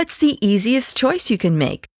It's the easiest choice you can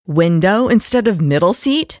make. Window instead of middle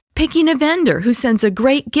seat? Picking a vendor who sends a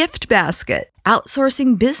great gift basket?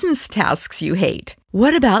 Outsourcing business tasks you hate?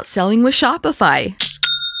 What about selling with Shopify?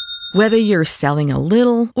 Whether you're selling a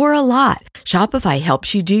little or a lot, Shopify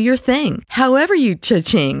helps you do your thing, however you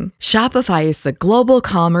cha-ching. Shopify is the global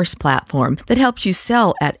commerce platform that helps you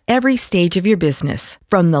sell at every stage of your business.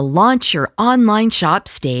 From the launch your online shop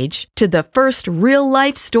stage to the first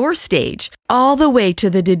real-life store stage, all the way to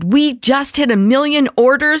the did we just hit 1 million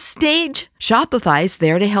orders stage. Shopify's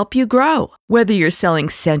there to help you grow. Whether you're selling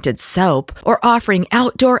scented soap or offering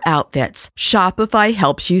outdoor outfits, Shopify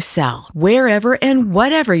helps you sell. Wherever and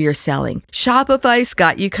whatever you're selling, Shopify's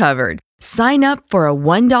got you covered. Sign up for a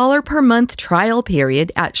 $1 per month trial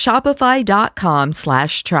period at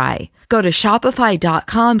shopify.com/try. Go to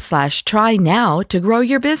shopify.com/try now to grow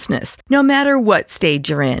your business, no matter what stage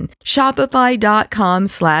you're in.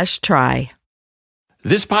 Shopify.com/try.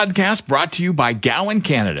 This podcast brought to you by Gowan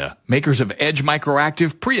Canada, makers of Edge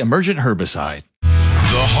Microactive Pre-Emergent Herbicide.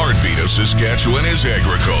 The heartbeat of Saskatchewan is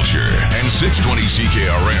agriculture, and 620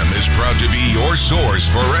 CKRM is proud to be your source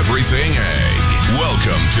for everything ag.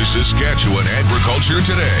 Welcome to Saskatchewan Agriculture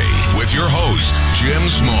Today with your host, Jim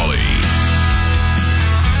Smalley.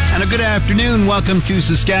 And a good afternoon. Welcome to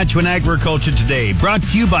Saskatchewan Agriculture Today, brought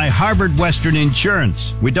to you by Harvard Western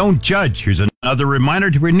Insurance. We don't judge. Here's another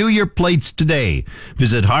reminder to renew your plates today.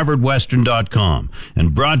 Visit harvardwestern.com.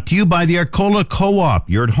 And brought to you by the Arcola Co-op.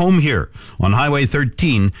 You're at home here on Highway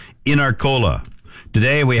 13 in Arcola.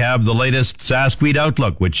 Today we have the latest Sask Wheat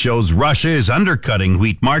Outlook, which shows Russia is undercutting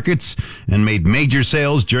wheat markets and made major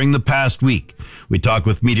sales during the past week. We talk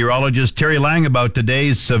with meteorologist Terry Lang about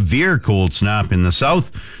today's severe cold snap in the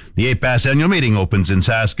south. The APAS annual meeting opens in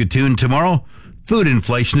Saskatoon tomorrow. Food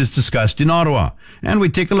inflation is discussed in Ottawa. And we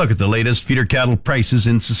take a look at the latest feeder cattle prices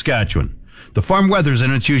in Saskatchewan. The farm weather's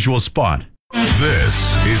in its usual spot.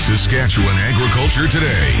 This is Saskatchewan Agriculture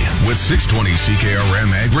Today with 620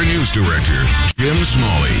 CKRM Agri-News Director Jim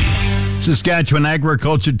Smalley. Saskatchewan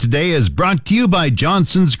Agriculture Today is brought to you by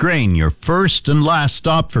Johnson's Grain, your first and last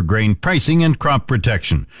stop for grain pricing and crop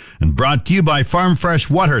protection. And brought to you by Farm Fresh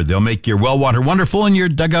Water. They'll make your well water wonderful and your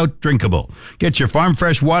dugout drinkable. Get your Farm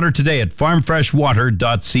Fresh Water today at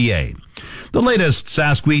farmfreshwater.ca. The latest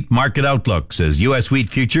Sask Wheat Market Outlook says U.S. wheat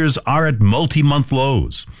futures are at multi-month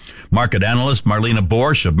lows. Market analyst Marlena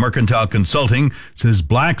Borsch of Mercantile Consulting says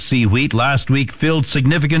Black Sea wheat last week filled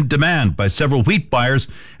significant demand by several wheat buyers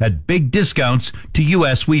at big discounts to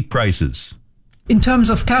U.S. wheat prices. In terms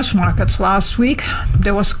of cash markets last week,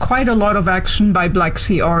 there was quite a lot of action by Black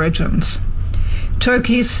Sea origins.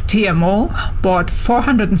 Turkey's TMO bought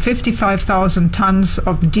 455,000 tons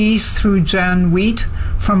of D's through Jan wheat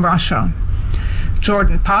from Russia.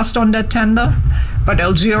 Jordan passed on that tender, but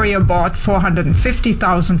Algeria bought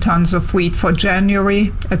 450,000 tons of wheat for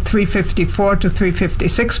January at $354 to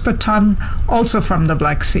 $356 per ton, also from the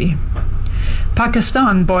Black Sea.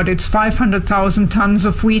 Pakistan bought its 500,000 tons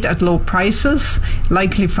of wheat at low prices,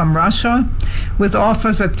 likely from Russia, with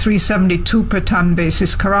offers at $372 per ton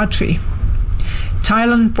basis Karachi.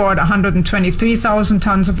 Thailand bought 123,000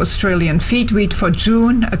 tons of Australian feed wheat for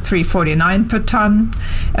June at $349 per ton,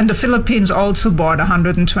 and the Philippines also bought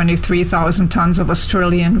 123,000 tons of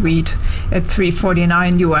Australian wheat at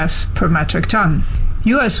 $349 US per metric ton.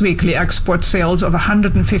 U.S. weekly export sales of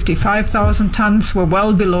 155,000 tons were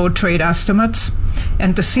well below trade estimates,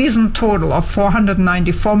 and the season total of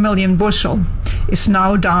 494 million bushel is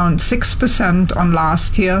now down 6% on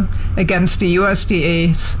last year against the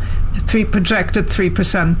USDA's projected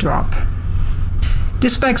 3% drop.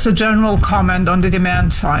 This begs a general comment on the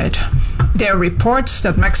demand side. There are reports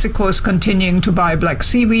that Mexico is continuing to buy Black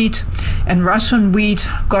Sea wheat, and Russian wheat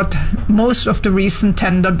got most of the recent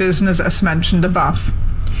tender business as mentioned above.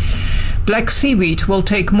 Black Sea wheat will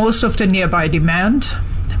take most of the nearby demand,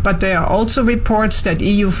 but there are also reports that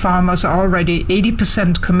EU farmers are already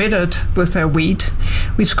 80% committed with their wheat,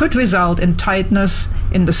 which could result in tightness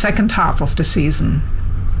in the second half of the season.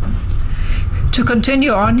 To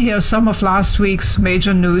continue on, here are some of last week's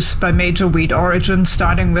major news by major wheat origin,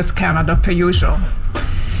 starting with Canada per usual.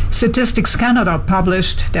 Statistics Canada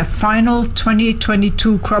published their final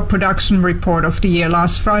 2022 crop production report of the year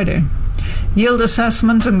last Friday. Yield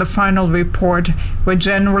assessments in the final report were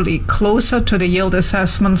generally closer to the yield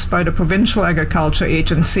assessments by the provincial agriculture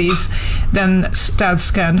agencies than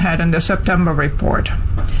StatsCan had in the September report.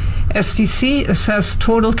 STC assessed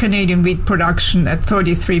total Canadian wheat production at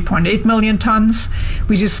 33.8 million tons,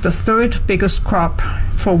 which is the third biggest crop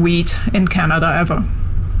for wheat in Canada ever.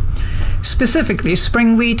 Specifically,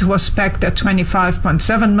 spring wheat was pegged at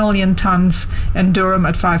 25.7 million tons and durum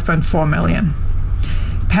at 5.4 million.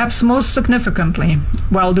 Perhaps most significantly,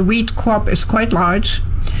 while the wheat crop is quite large,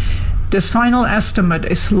 this final estimate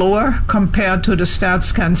is lower compared to the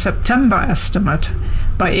StatsCan September estimate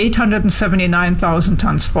by 879,000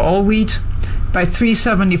 tons for all wheat, by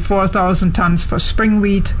 374,000 tons for spring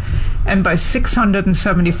wheat, and by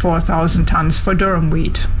 674,000 tons for durum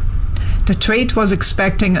wheat. The trade was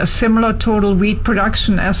expecting a similar total wheat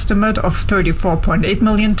production estimate of 34.8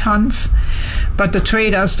 million tons, but the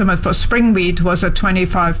trade estimate for spring wheat was at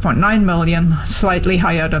 25.9 million, slightly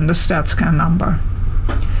higher than the StatsCan number.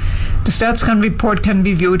 The StatsCan report can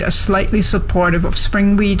be viewed as slightly supportive of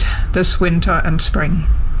spring wheat this winter and spring.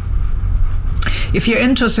 If you're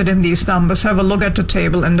interested in these numbers, have a look at the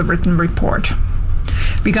table in the written report.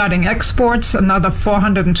 Regarding exports, another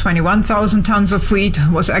 421,000 tons of wheat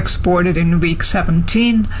was exported in week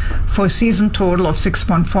 17 for a season total of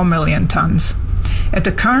 6.4 million tons. At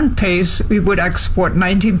the current pace, we would export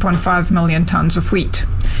 19.5 million tons of wheat.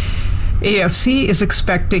 AFC is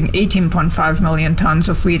expecting 18.5 million tons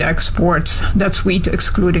of wheat exports. That's wheat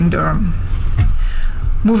excluding durum.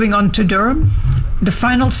 Moving on to durum, the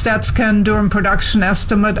final StatsCan durum production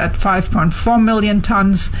estimate at 5.4 million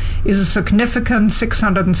tons is a significant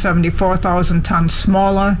 674,000 tons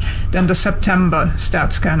smaller than the September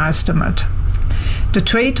StatsCan estimate. The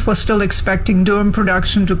trade was still expecting durum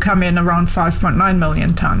production to come in around 5.9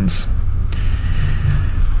 million tons.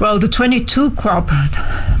 Well, the 22 crop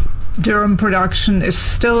durum production is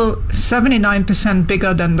still 79%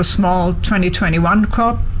 bigger than the small 2021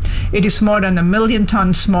 crop. It is more than 1 million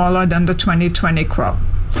tons smaller than the 2020 crop.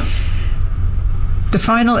 The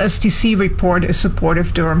final STC report is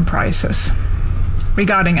supportive durum prices.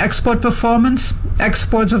 Regarding export performance,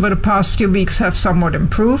 exports over the past few weeks have somewhat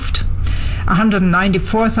improved.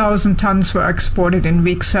 194,000 tons were exported in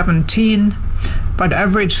week 17, but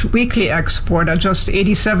average weekly export are just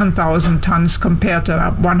 87,000 tons compared to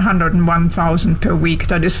 101,000 per week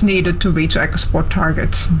that is needed to reach export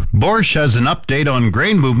targets. Borsch has an update on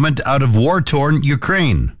grain movement out of war-torn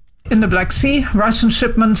Ukraine. In the Black Sea, Russian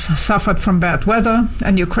shipments suffered from bad weather,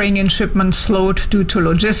 and Ukrainian shipments slowed due to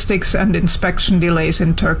logistics and inspection delays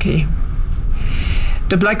in Turkey.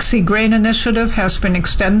 The Black Sea Grain Initiative has been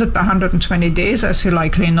extended by 120 days, as you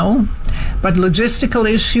likely know, but logistical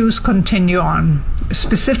issues continue on.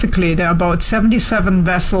 Specifically, there are about 77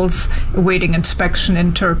 vessels awaiting inspection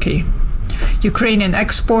in Turkey. Ukrainian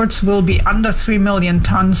exports will be under 3 million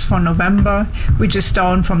tons for November, which is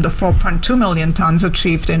down from the 4.2 million tons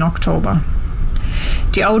achieved in October.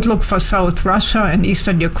 The outlook for South Russia and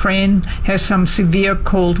eastern Ukraine has some severe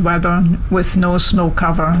cold weather with no snow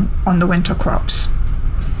cover on the winter crops.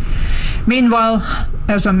 Meanwhile,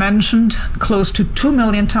 as I mentioned, close to 2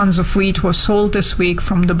 million tons of wheat was sold this week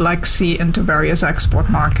from the Black Sea into various export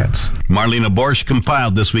markets. Marlena Borsch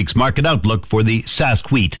compiled this week's market outlook for the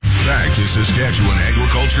Sask wheat. Back to Saskatchewan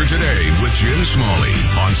Agriculture Today with Jim Smalley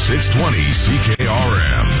on 620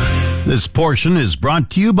 CKRM. This portion is brought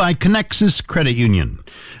to you by Connexus Credit Union.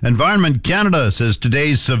 Environment Canada says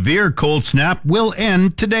today's severe cold snap will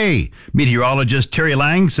end today. Meteorologist Terry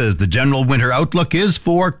Lang says the general winter outlook is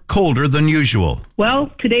for colder than usual.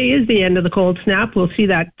 Well, today is the end of the cold snap. We'll see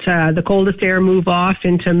that the coldest air move off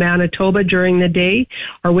into Manitoba during the day.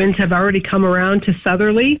 Our winds have already come around to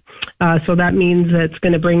southerly, so that means that it's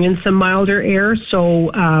going to bring in some milder air.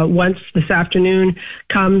 So once this afternoon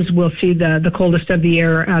comes, we'll see the coldest of the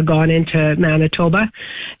air gone into Manitoba.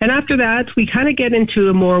 And after that, we kind of get into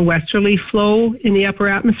a more westerly flow in the upper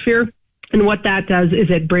atmosphere. And what that does is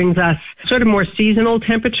it brings us sort of more seasonal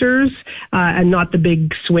temperatures and not the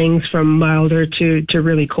big swings from milder to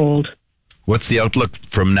really cold. What's the outlook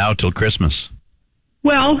from now till Christmas?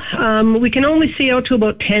 Well, we can only see out to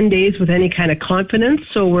about 10 days with any kind of confidence.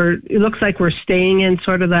 So it looks like we're staying in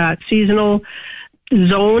sort of that seasonal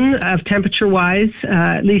zone of temperature-wise,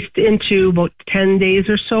 at least into about 10 days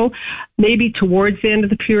or so, maybe towards the end of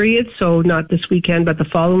the period. So not this weekend, but the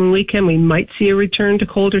following weekend, we might see a return to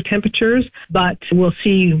colder temperatures, but we'll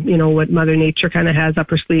see, what Mother Nature kind of has up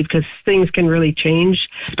her sleeve because things can really change,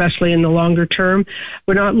 especially in the longer term.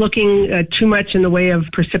 We're not looking too much in the way of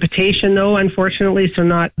precipitation though, unfortunately, so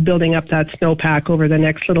not building up that snowpack over the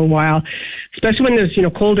next little while, especially when there's,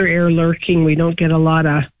 colder air lurking. We don't get a lot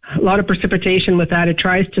of precipitation with that. It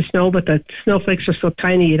tries to snow, but the snowflakes are so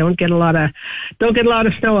tiny you don't get a lot of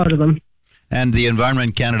snow out of them. And the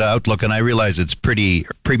Environment Canada outlook, and I realize it's pretty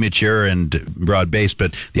premature and broad-based,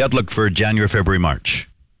 but the outlook for January, February, March.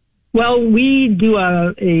 Well, we do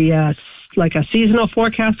a like a seasonal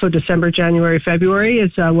forecast. So December, January, February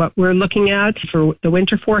is what we're looking at for the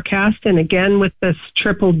winter forecast. And again, with this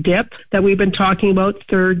triple dip that we've been talking about,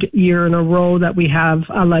 third year in a row that we have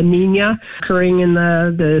a La Nina occurring in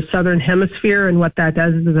the southern hemisphere. And what that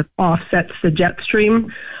does is it offsets the jet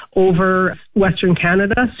stream over Western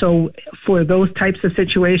Canada. So for those types of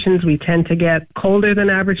situations, we tend to get colder than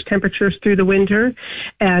average temperatures through the winter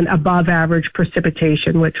and above average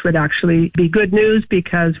precipitation, which would actually be good news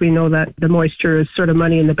because we know that the moisture is sort of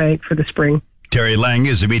money in the bank for the spring. Terry Lang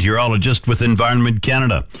is a meteorologist with Environment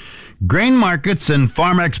Canada. Grain markets and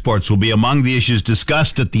farm exports will be among the issues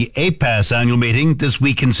discussed at the APAS annual meeting this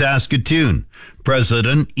week in Saskatoon.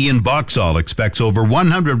 President Ian Boxall expects over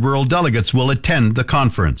 100 rural delegates will attend the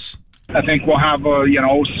conference. I think we'll have,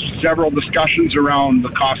 several discussions around the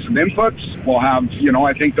cost of inputs. We'll have,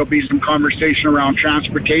 I think there'll be some conversation around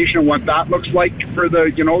transportation, what that looks like for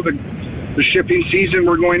the shipping season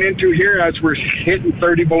we're going into here as we're hitting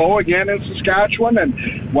 30 below again in Saskatchewan,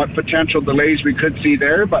 and what potential delays we could see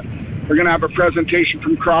there. But we're going to have a presentation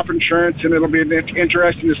from crop insurance, and it'll be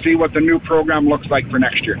interesting to see what the new program looks like for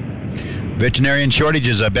next year. Veterinarian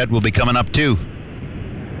shortages, I bet, will be coming up too.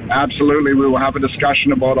 Absolutely. We will have a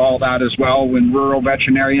discussion about all that as well in rural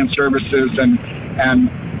veterinarian services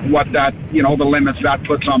and what that, the limits that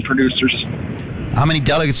puts on producers. How many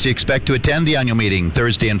delegates do you expect to attend the annual meeting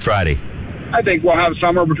Thursday and Friday? I think we'll have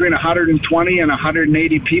somewhere between 120 and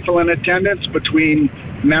 180 people in attendance between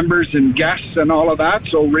members and guests and all of that.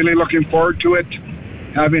 So really looking forward to it,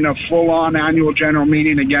 having a full-on annual general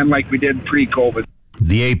meeting again like we did pre-COVID.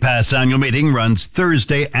 The APAS annual meeting runs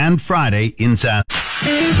Thursday and Friday in Saskatoon.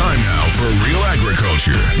 Time now for Real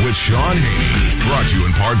Agriculture with Sean Haney. Brought to you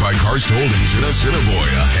in part by Karst Holdings in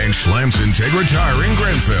Assiniboia and Schlamps Integra Tire in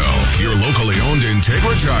Grenfell. Your locally owned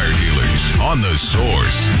Integra Tire dealers on The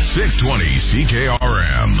Source, 620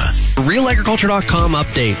 CKRM. RealAgriculture.com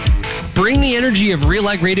update. Bring the energy of Real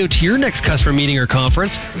Ag Radio to your next customer meeting or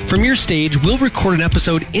conference. From your stage, we'll record an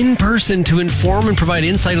episode in person to inform and provide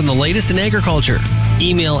insight on the latest in agriculture.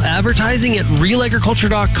 Email advertising at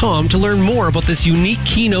realagriculture.com to learn more about this unique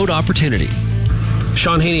keynote opportunity.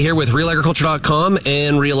 Sean Haney here with RealAgriculture.com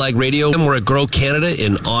and Real Ag Radio. We're at Grow Canada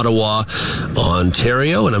in Ottawa,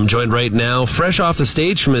 Ontario, and I'm joined right now, fresh off the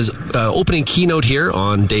stage from his opening keynote here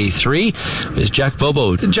on day 3, is Jack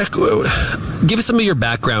Bobo. Jack, give us some of your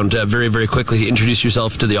background very, very quickly to introduce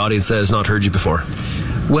yourself to the audience that has not heard you before.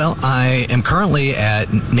 Well, I am currently at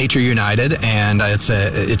Nature United, and it's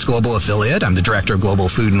its global affiliate. I'm the director of global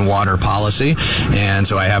food and water policy, and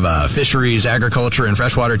so I have fisheries, agriculture, and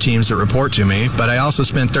freshwater teams that report to me. But I also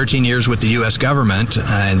spent 13 years with the U.S. government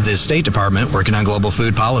and the State Department working on global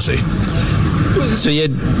food policy. So you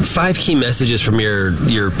had 5 key messages from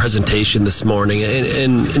your presentation this morning,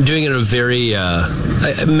 and doing it in a very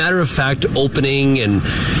matter-of-fact opening, and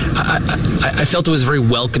I felt it was very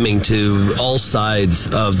welcoming to all sides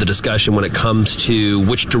of the discussion when it comes to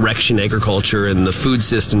which direction agriculture and the food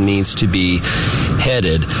system needs to be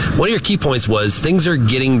headed. One of your key points was things are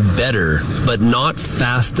getting better, but not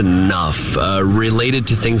fast enough, related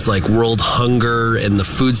to things like world hunger and the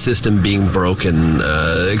food system being broken.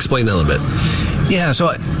 Explain that a little bit. Yeah, so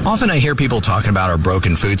often I hear people talking about our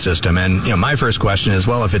broken food system, and my first question is,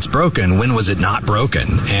 well, if it's broken, when was it not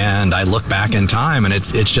broken? And I look back in time, and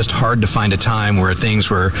it's just hard to find a time where things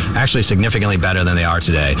were actually significantly better than they are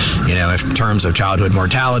today. In terms of childhood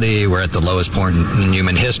mortality, we're at the lowest point in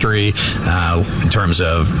human history. In terms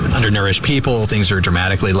of undernourished people, things are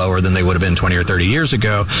dramatically lower than they would have been 20 or 30 years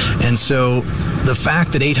ago. And so the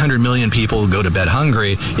fact that 800 million people go to bed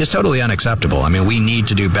hungry is totally unacceptable. I mean, we need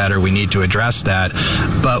to do better. We need to address that.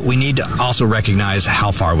 But we need to also recognize how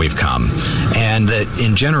far we've come, and that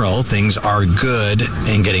in general things are good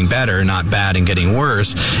and getting better, not bad and getting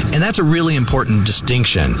worse. And that's a really important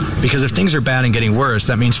distinction, because if things are bad and getting worse,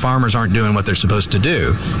 that means farmers aren't doing what they're supposed to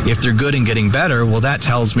do. If they're good and getting better, well, that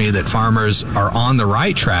tells me that farmers are on the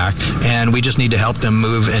right track, and we just need to help them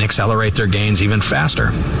move and accelerate their gains even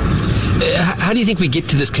faster. How do you think we get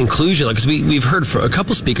to this conclusion? Because we've heard from a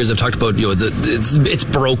couple speakers have talked about it's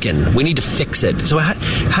broken. We need to fix it. So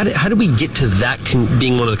how do we get to that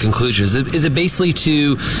being one of the conclusions? Is it basically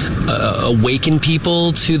to awaken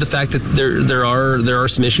people to the fact that there are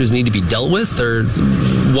some issues that need to be dealt with, or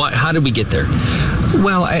how did we get there?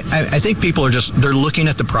 Well, I think people are they're looking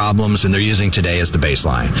at the problems and they're using today as the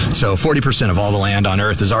baseline. So 40% of all the land on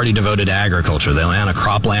Earth is already devoted to agriculture. The land of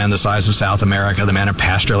cropland the size of South America, the amount of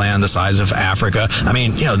pasture land the size of Africa. I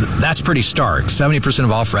mean, that's pretty stark. 70%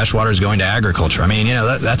 of all fresh water is going to agriculture. I mean,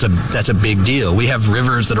 that's a big deal. We have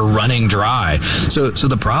rivers that are running dry. So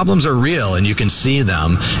the problems are real and you can see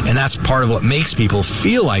them. And that's part of what makes people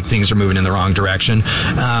feel like things are moving in the wrong direction,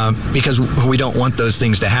 because we don't want those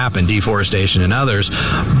things to happen, deforestation and others.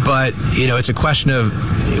 But, it's a question of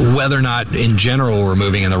whether or not in general we're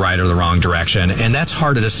moving in the right or the wrong direction. And that's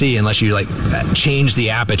harder to see unless you change the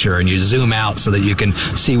aperture and you zoom out so that you can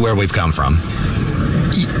see where we've come from.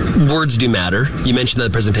 Words do matter. You mentioned that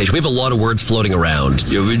in the presentation. We have a lot of words floating around.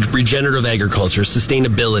 Regenerative agriculture,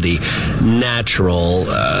 sustainability, natural.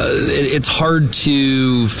 It's hard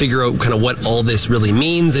to figure out kind of what all this really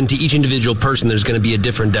means, and to each individual person, there's going to be a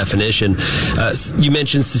different definition. You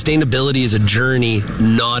mentioned sustainability is a journey,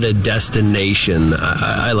 not a destination.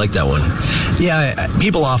 I like that one. Yeah,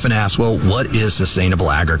 people often ask, well, what is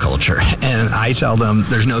sustainable agriculture? And I tell them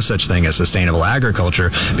there's no such thing as sustainable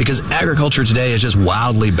agriculture, because agriculture today is just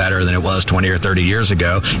wildly better than it was 20 or 30 years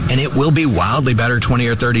ago, and it will be wildly better 20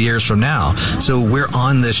 or 30 years from now. So we're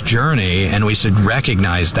on this journey, and we should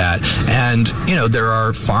recognize that. And, there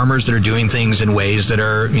are farmers that are doing things in ways that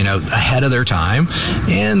are, ahead of their time,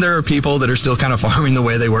 and there are people that are still kind of farming the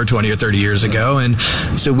way they were 20 or 30 years ago, and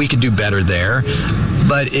so we could do better there.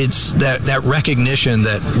 But it's that recognition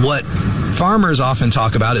that what farmers often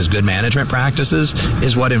talk about as good management practices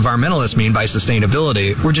is what environmentalists mean by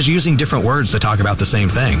sustainability. We're just using different words to talk about the same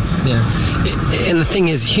thing. Yeah. And the thing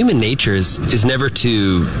is, human nature is never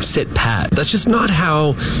to sit pat. That's just not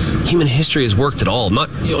how human history has worked at all. Not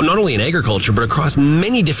only in agriculture, but across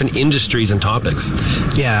many different industries and topics.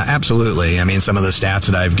 Yeah, absolutely. I mean, some of the stats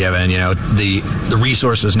that I've given, the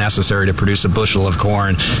resources necessary to produce a bushel of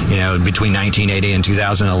corn, between 1980 and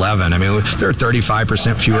 2011. I mean, there are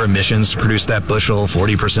 35% fewer emissions to produce that bushel,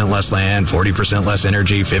 40% less land, 40% less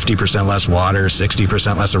energy, 50% less water,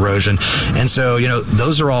 60% less erosion. And so,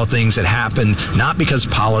 those are all things that happen not because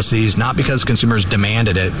policies, not because consumers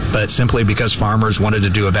demanded it, but simply because farmers wanted to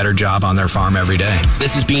do a better job on their farm every day.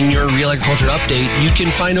 This has been your Real Agriculture Update. You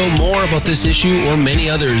can find out more about this issue or many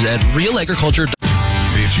others at realagriculture.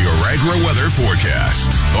 It's your agri-weather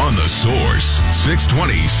forecast on The Source,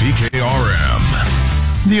 620 CKRM.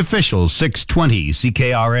 The official 620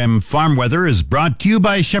 CKRM farm weather is brought to you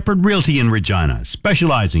by Shepherd Realty in Regina,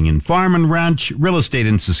 specializing in farm and ranch real estate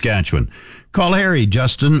in Saskatchewan. Call Harry,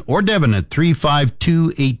 Justin, or Devin at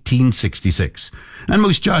 352-1866. And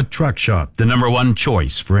Moose Jaw Truck Shop, the #1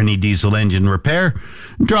 choice for any diesel engine repair.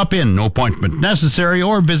 Drop in, no appointment necessary,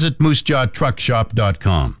 or visit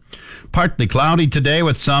moosejawtruckshop.com. Partly cloudy today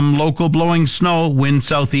with some local blowing snow, wind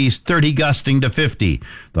southeast 30 gusting to 50.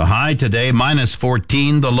 The high today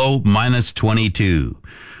 -14, the low -22.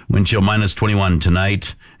 Wind chill -21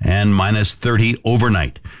 tonight and -30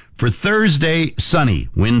 overnight. For Thursday, sunny,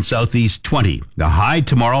 wind southeast 20. The high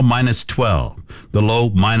tomorrow -12, the low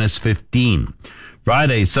 -15.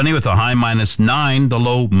 Friday, sunny with a high -9, the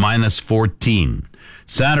low -14.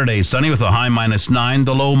 Saturday, sunny with a high -9,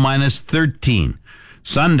 the low -13.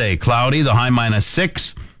 Sunday, cloudy, the high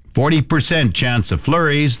 -6, 40% chance of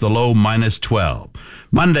flurries, the low -12.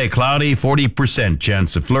 Monday, cloudy, 40%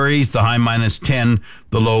 chance of flurries, the high -10,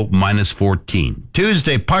 the low -14.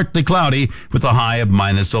 Tuesday, partly cloudy with a high of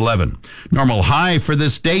 -11. Normal high for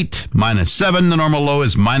this date, -7. The normal low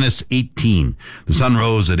is -18. The sun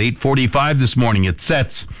rose at 8:45 this morning. It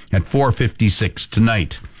sets at 4:56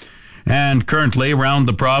 tonight. And currently around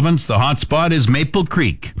the province, the hot spot is Maple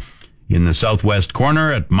Creek in the southwest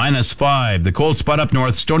corner at -5. The cold spot up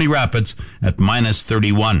north, Stony Rapids, at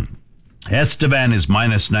 -31. Estevan is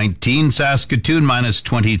 -19. Saskatoon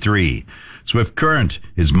 -23. Swift Current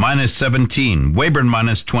is -17. Weyburn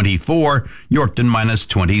 -24. Yorkton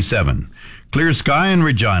 -27. Clear sky in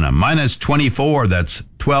Regina -24. That's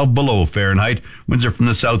 12 below Fahrenheit. Winds are from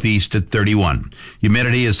the southeast at 31.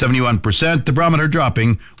 Humidity is 71%. The barometer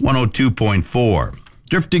dropping 102.4.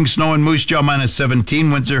 Drifting snow in Moose Jaw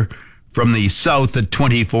 -17. Winds are from the south at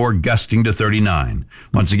 24, gusting to 39.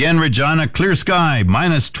 Once again, Regina, clear sky,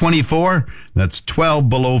 -24. That's 12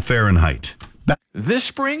 below Fahrenheit. This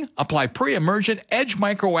spring, apply pre-emergent Edge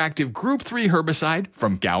Microactive Group 3 herbicide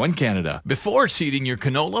from Gowan, Canada, before seeding your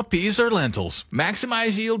canola, peas, or lentils.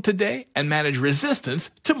 Maximize yield today and manage resistance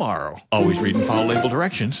tomorrow. Always read and follow label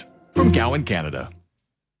directions from Gowan, Canada.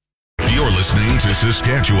 You're listening to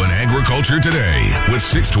Saskatchewan Agriculture Today with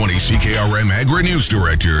 620 CKRM Agri-News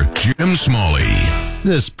Director Jim Smalley.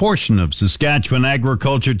 This portion of Saskatchewan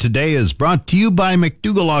Agriculture Today is brought to you by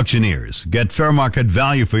McDougall Auctioneers. Get fair market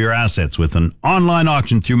value for your assets with an online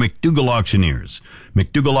auction through McDougall Auctioneers,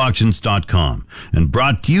 McDougallAuctions.com. And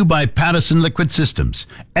brought to you by Pattison Liquid Systems,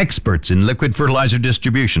 experts in liquid fertilizer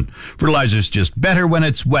distribution. Fertilizer's just better when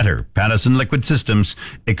it's wetter. Pattison Liquid Systems,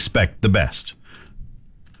 expect the best.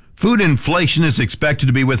 Food inflation is expected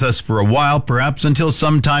to be with us for a while, perhaps until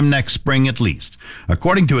sometime next spring at least.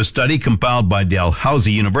 According to a study compiled by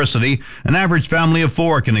Dalhousie University, an average family of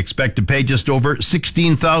four can expect to pay just over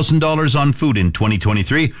 $16,000 on food in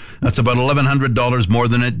 2023. That's about $1,100 more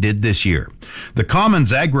than it did this year. The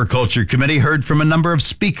Commons Agriculture Committee heard from a number of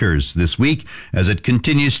speakers this week as it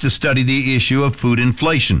continues to study the issue of food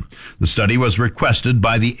inflation. The study was requested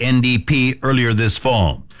by the NDP earlier this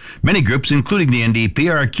fall. Many groups, including the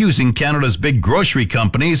NDP, are accusing Canada's big grocery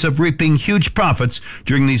companies of reaping huge profits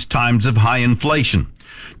during these times of high inflation.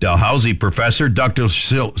 Dalhousie professor Dr.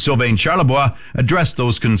 Sylvain Charlebois addressed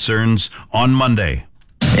those concerns on Monday.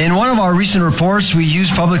 In one of our recent reports, we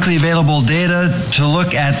used publicly available data to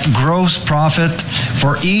look at gross profit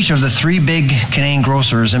for each of the three big Canadian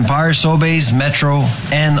grocers, Empire, Sobeys, Metro,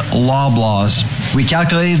 and Loblaws. We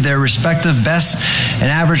calculated their respective best and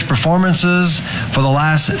average performances for the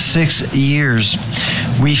last 6 years.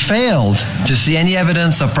 We failed to see any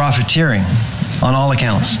evidence of profiteering on all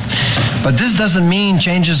accounts. But this doesn't mean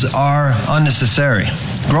changes are unnecessary.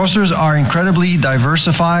 Grocers are incredibly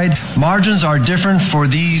diversified. Margins are different for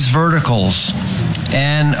these verticals.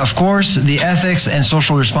 And of course, the ethics and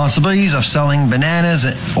social responsibilities of selling bananas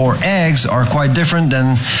or eggs are quite different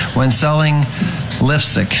than when selling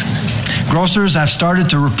lipstick. Grocers have started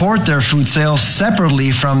to report their food sales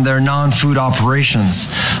separately from their non-food operations.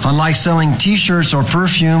 Unlike selling t-shirts or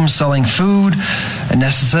perfume, selling food, a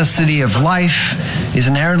necessity of life, is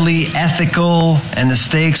inherently ethical, and the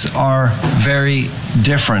stakes are very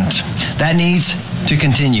different. That needs to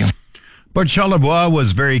continue. But Charlebois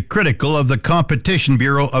was very critical of the Competition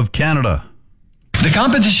Bureau of Canada. The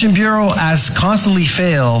Competition Bureau has constantly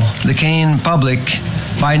failed the Canadian public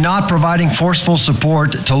by not providing forceful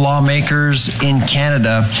support to lawmakers in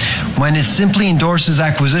Canada when it simply endorses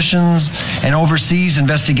acquisitions and oversees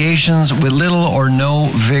investigations with little or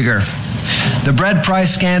no vigor. The bread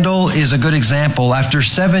price scandal is a good example. After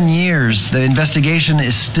 7 years, the investigation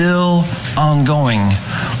is still ongoing.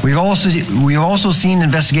 We've also seen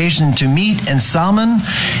investigation into meat and salmon,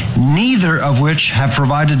 neither of which have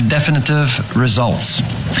provided definitive results.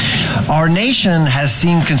 Our nation has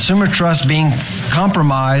seen consumer trust being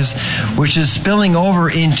compromised, which is spilling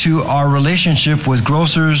over into our relationship with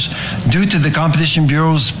grocers due to the Competition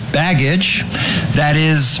Bureau's baggage, that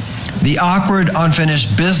is, the awkward,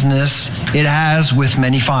 unfinished business it has with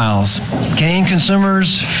many files. Canadian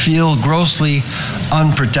consumers feel grossly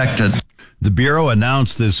unprotected. The Bureau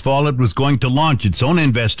announced this fall it was going to launch its own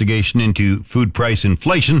investigation into food price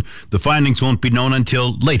inflation. The findings won't be known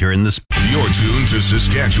until later in the spring. You're tuned to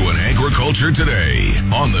Saskatchewan Agriculture Today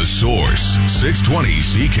on The Source, 620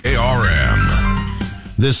 CKRM.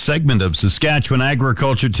 This segment of Saskatchewan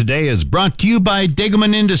Agriculture Today is brought to you by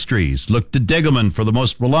Degelman Industries. Look to Degelman for the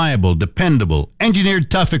most reliable, dependable,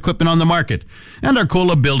 engineered tough equipment on the market. And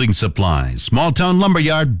Arcola Building Supplies. Small town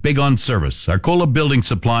lumberyard, big on service.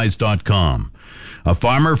 ArcolaBuildingSupplies.com. A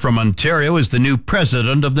farmer from Ontario is the new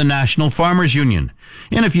president of the National Farmers Union.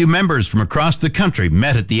 NFU members from across the country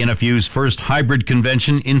met at the NFU's first hybrid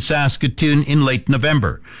convention in Saskatoon in late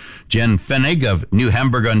November. Jen Fenig of New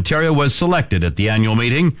Hamburg, Ontario, was selected at the annual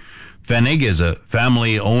meeting. Fenig is a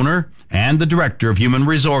family owner and the Director of Human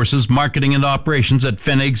Resources, Marketing and Operations at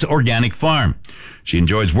Fenig's Organic Farm. She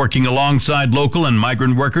enjoys working alongside local and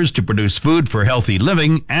migrant workers to produce food for healthy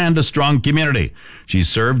living and a strong community. She's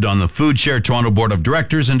served on the Food Share Toronto Board of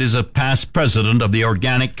Directors and is a past president of the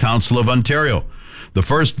Organic Council of Ontario. The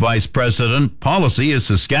first Vice President Policy is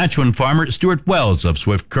Saskatchewan farmer Stuart Wells of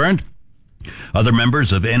Swift Current. Other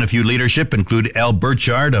members of NFU leadership include Al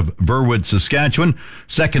Burchard of Verwood, Saskatchewan,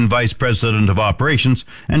 second Vice President of Operations,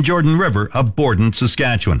 and Jordan River of Borden,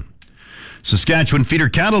 Saskatchewan. Saskatchewan feeder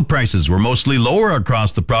cattle prices were mostly lower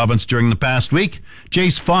across the province during the past week.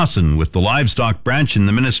 Jace Fossen with the livestock branch in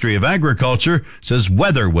the Ministry of Agriculture says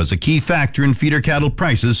weather was a key factor in feeder cattle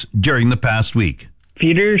prices during the past week.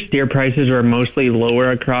 Feeder steer prices were mostly lower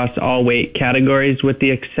across all weight categories, with the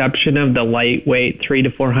exception of the lightweight 300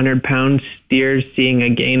 to 400 pound steers seeing a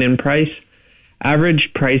gain in price. Average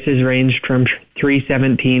prices ranged from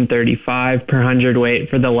 $317.35 per hundredweight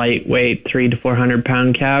for the lightweight 300 to 400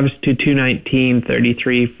 pound calves to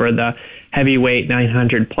 $219.33 for the heavyweight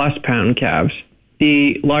 900 plus pound calves.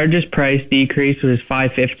 The largest price decrease was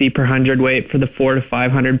 $550 per hundredweight for the 400 to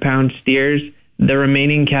 500 pound steers. The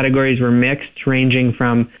remaining categories were mixed, ranging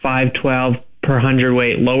from $5.12 per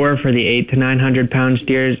hundredweight lower for the 8 to 900 pound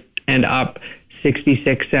steers and up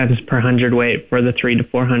 66 cents per hundredweight for the 3 to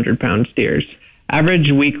 400 pound steers.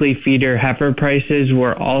 Average weekly feeder heifer prices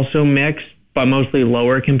were also mixed, but mostly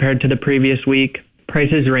lower compared to the previous week.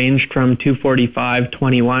 Prices ranged from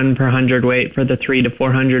 $245.21 per hundredweight for the 3 to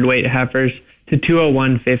 400 weight heifers to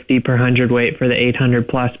 $201.50 per hundredweight for the 800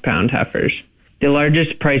 plus pound heifers. The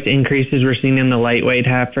largest price increases were seen in the lightweight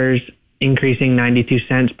heifers, increasing 92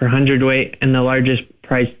 cents per hundredweight, and the largest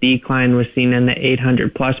price decline was seen in the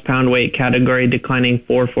 800 plus pound weight category, declining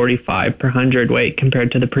 $4.45 per hundredweight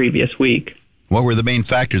compared to the previous week. What were the main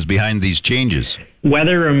factors behind these changes?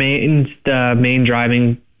 Weather remains the main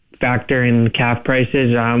driving factor in calf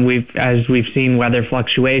prices. As we've seen weather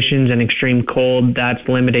fluctuations and extreme cold, that's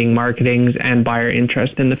limiting marketings and buyer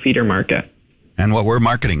interest in the feeder market. And what were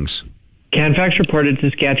marketings? Canfax reported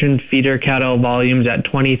Saskatchewan feeder cattle volumes at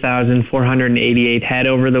 20,488 head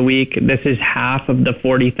over the week. This is half of the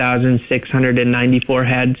 40,694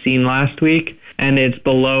 head seen last week, and it's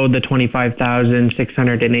below the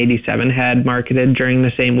 25,687 head marketed during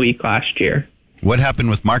the same week last year. What happened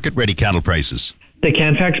with market-ready cattle prices? The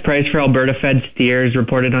Canfax price for Alberta-fed steers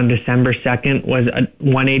reported on December 2nd was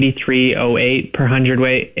 $183.08 per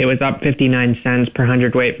hundredweight. It was up 59 cents per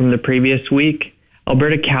hundredweight from the previous week.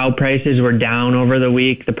 Alberta cow prices were down over the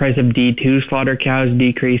week. The price of D2 slaughter cows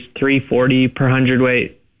decreased $3.40 per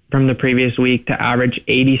hundredweight from the previous week to average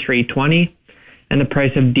 $83.20. And the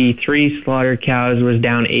price of D3 slaughter cows was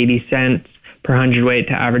down 80 cents per hundredweight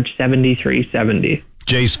to average $73.70.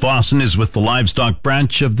 Jace Fossen is with the livestock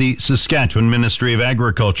branch of the Saskatchewan Ministry of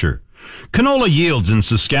Agriculture. Canola yields in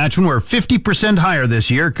Saskatchewan were 50% higher this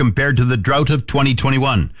year compared to the drought of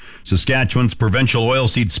 2021. Saskatchewan's provincial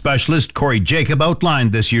oilseed specialist Corey Jacob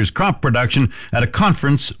outlined this year's crop production at a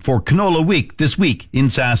conference for Canola Week this week in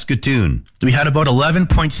Saskatoon. We had about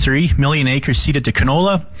 11.3 million acres seeded to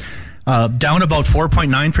canola, down about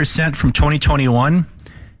 4.9% from 2021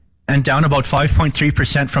 and down about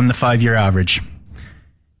 5.3% from the 5-year average.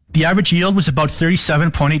 The average yield was about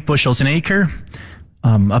 37.8 bushels an acre,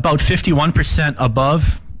 about 51%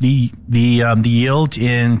 above the yield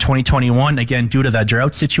in 2021, again due to that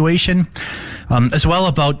drought situation, as well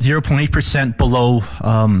about 0.8% below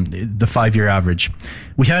the 5-year average.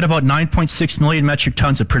 We had about 9.6 million metric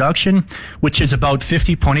tons of production, which is about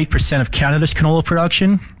 50.8% of Canada's canola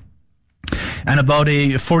production, and about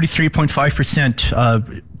a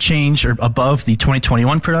 43.5% change or above the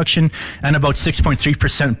 2021 production, and about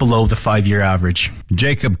 6.3% below the 5-year average.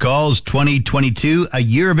 Jacob calls 2022 a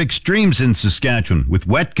year of extremes in Saskatchewan, with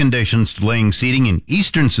wet conditions delaying seeding in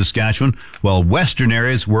eastern Saskatchewan, while western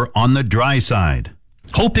areas were on the dry side.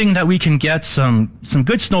 Hoping that we can get some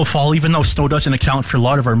good snowfall, even though snow doesn't account for a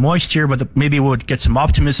lot of our moisture, but maybe we'll get some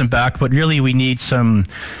optimism back. But really, we need some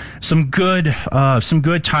good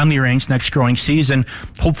timely rains next growing season,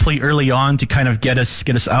 hopefully early on, to kind of get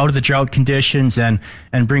us out of the drought conditions and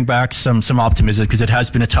bring back some optimism, because it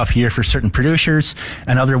has been a tough year for certain producers,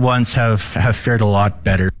 and other ones have fared a lot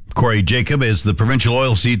better. Corey Jacob is the provincial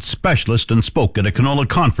oilseed specialist and spoke at a canola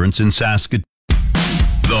conference in Saskatoon.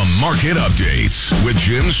 The Market Updates with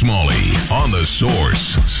Jim Smalley on The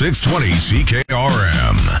Source, 620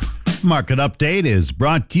 CKRM. Market Update is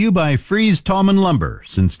brought to you by Fries Tallman Lumber.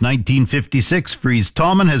 Since 1956, Fries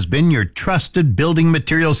Tallman has been your trusted building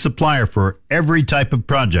material supplier for every type of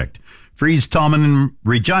project. Fries Tallman in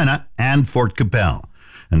Regina and Fort Capel.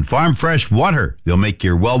 And Farm Fresh Water. They'll make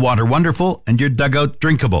your well water wonderful and your dugout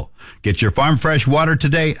drinkable. Get your Farm Fresh Water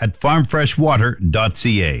today at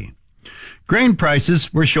farmfreshwater.ca. Grain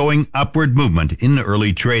prices were showing upward movement in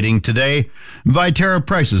early trading today. Viterra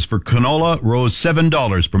prices for canola rose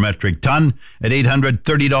 $7 per metric ton at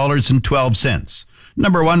 $830.12.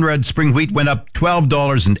 Number 1 red spring wheat went up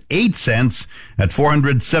 $12.08 at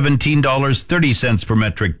 $417.30 per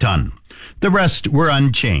metric ton. The rest were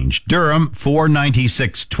unchanged. Durum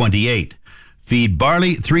 $496.28. Feed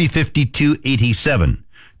barley $352.87.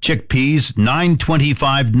 Chickpeas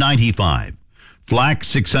 $925.95. Flax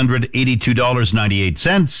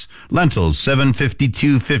 $682.98. Lentils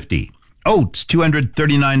 $752.50. Oats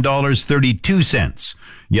 $239.32.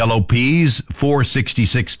 Yellow peas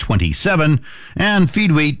 $466.27. And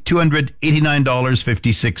feed wheat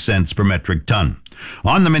 $289.56 per metric ton.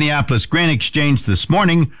 On the Minneapolis Grain Exchange this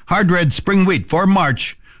morning, hard red spring wheat for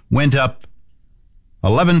March went up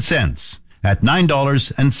 11 cents at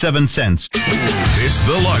 $9.07. It's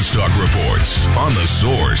the Livestock Reports on The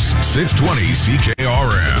Source, 620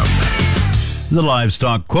 CKRM. The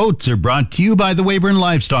livestock quotes are brought to you by the Weyburn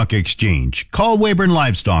Livestock Exchange. Call Weyburn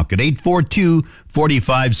Livestock at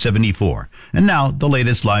 842-4574. And now, the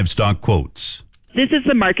latest livestock quotes. This is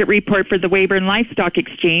the market report for the Weyburn Livestock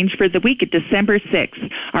Exchange for the week of December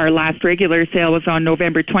 6th. Our last regular sale was on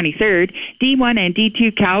November 23rd. D1 and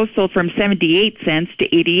D2 cows sold from 78 cents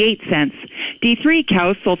to 88 cents. D3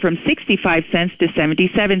 cows sold from 65 cents to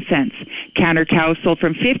 77 cents. Counter cows sold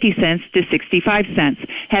from 50 cents to 65 cents.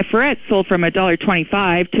 Heiferettes sold from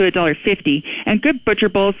 $1.25 to $1.50. And good butcher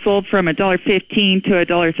bulls sold from $1.15 to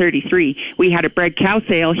 $1.33. We had a bred cow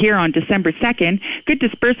sale here on December 2nd. Good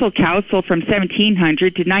dispersal cows sold from 17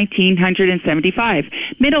 $1,900 to $1,975.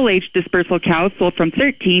 Middle-aged dispersal cows sold from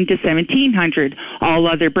 $1,300 to $1,700. All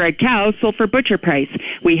other bred cows sold for butcher price.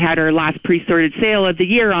 We had our last pre-sorted sale of the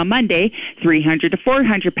year on Monday. 300 to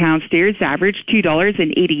 400 pound steers averaged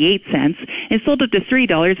 $2.88 and sold up to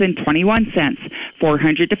 $3.21.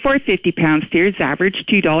 400 to 450 pound steers averaged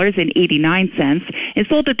 $2.89 and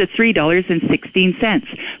sold up to $3.16.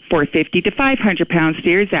 450 to 500 pound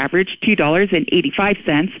steers averaged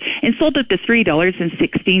 $2.85 and sold up to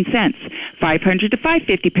 $3.16. 500 to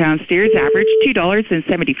 550 pound steers averaged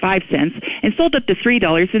 $2.75 and sold up to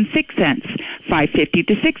 $3.06. 550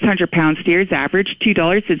 to 600 pound steers averaged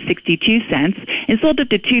 $2.62 and sold up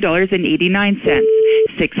to $2.89.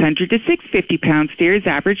 600 to 650 pound steers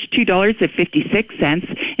averaged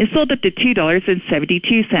 $2.56 and sold up to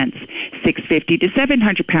 $2.72. 650 to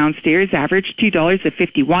 700 pound steers averaged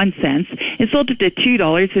 $2.51 and sold up to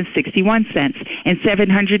 $2.61. And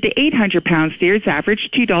 700 to 800 pound steers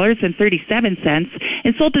averaged $2.37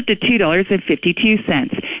 and sold up to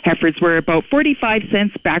 $2.52. Heifers were about 45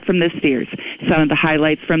 cents back from the steers. Some of the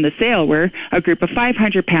highlights from the sale were a group of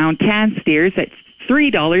 500-pound tan steers at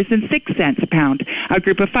 $3.06 a pound. A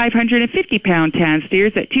group of 550-pound tan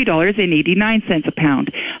steers at $2.89 a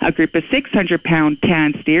pound. A group of 600-pound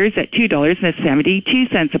tan steers at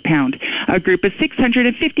 $2.72 a pound. A group of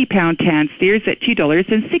 650-pound tan steers at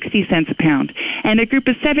 $2.60 a pound. And a group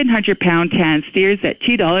of 700-pound tan steers at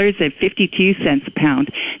 $2.52 a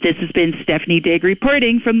pound. This has been Stephanie Digg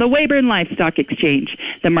reporting from the Weyburn Livestock Exchange,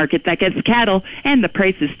 the market that gets cattle and the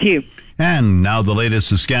prices too. And now the latest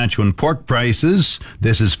Saskatchewan pork prices.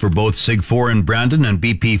 This is for both SIG4 in Brandon and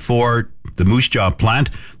BP4, the Moose Jaw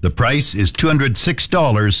plant. The price is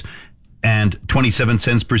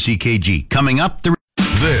 $206.27 per CKG. Coming up,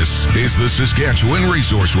 This is the Saskatchewan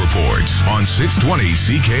Resource Report on 620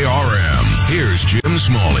 CKRM. Here's Jim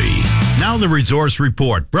Smalley. Now the Resource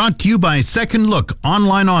Report, brought to you by Second Look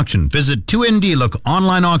Online Auction. Visit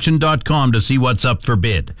 2ndlookonlineauction.com to see what's up for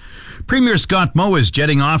bid. Premier Scott Moe is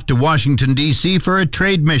jetting off to Washington, D.C. for a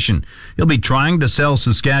trade mission. He'll be trying to sell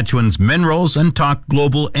Saskatchewan's minerals and talk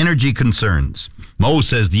global energy concerns. Moe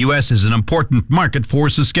says the U.S. is an important market for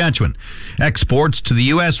Saskatchewan. Exports to the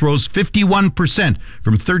U.S. rose 51%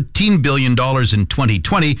 from $13 billion in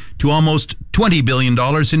 2020 to almost $20 billion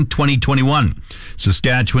in 2021.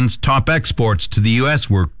 Saskatchewan's top exports to the U.S.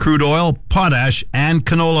 were crude oil, potash, and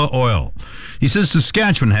canola oil. He says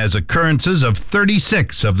Saskatchewan has occurrences of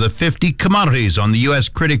 36 of the 50 commodities on the U.S.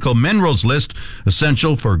 critical minerals list,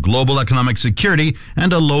 essential for global economic security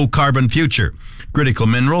and a low-carbon future. Critical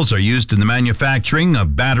minerals are used in the manufacturing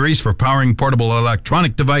of batteries for powering portable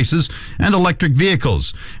electronic devices and electric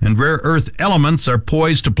vehicles, and rare earth elements are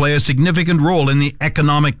poised to play a significant role in the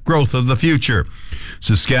economic growth of the future.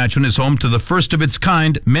 Saskatchewan is home to the first of its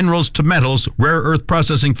kind minerals to metals rare earth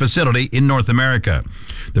processing facility in North America.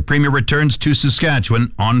 The Premier returns to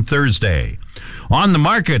Saskatchewan on Thursday. On the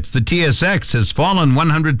markets, the TSX has fallen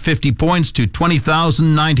 150 points to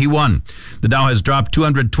 20,091. The Dow has dropped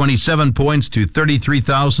 227 points to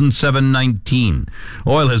 33,719.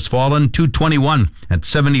 Oil has fallen 221 at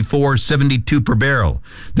 74.72 per barrel.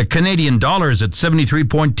 The Canadian dollar is at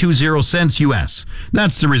 73.20 cents US.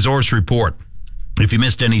 That's the Resource Report. If you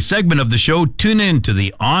missed any segment of the show, tune in to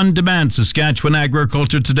the on-demand Saskatchewan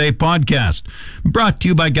Agriculture Today podcast, brought to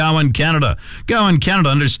you by Gowan Canada. Gowan Canada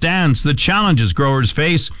understands the challenges growers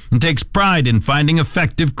face and takes pride in finding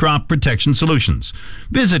effective crop protection solutions.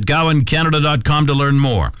 Visit GowanCanada.com to learn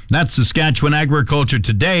more. That's Saskatchewan Agriculture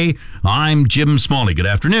Today. I'm Jim Smalley. Good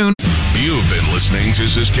afternoon. You've been listening to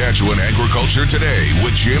Saskatchewan Agriculture Today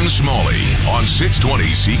with Jim Smalley on 620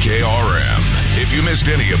 CKRM. If you missed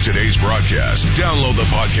any of today's broadcast, download the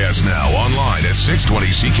podcast now online at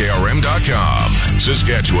 620CKRM.com.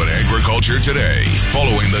 Saskatchewan Agriculture Today,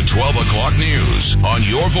 following the 12 o'clock news on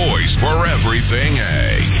your voice for everything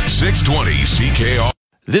ag. 620 CKRM.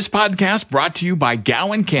 This podcast brought to you by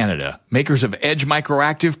Gowan Canada, makers of Edge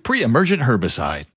Microactive pre-emergent herbicide.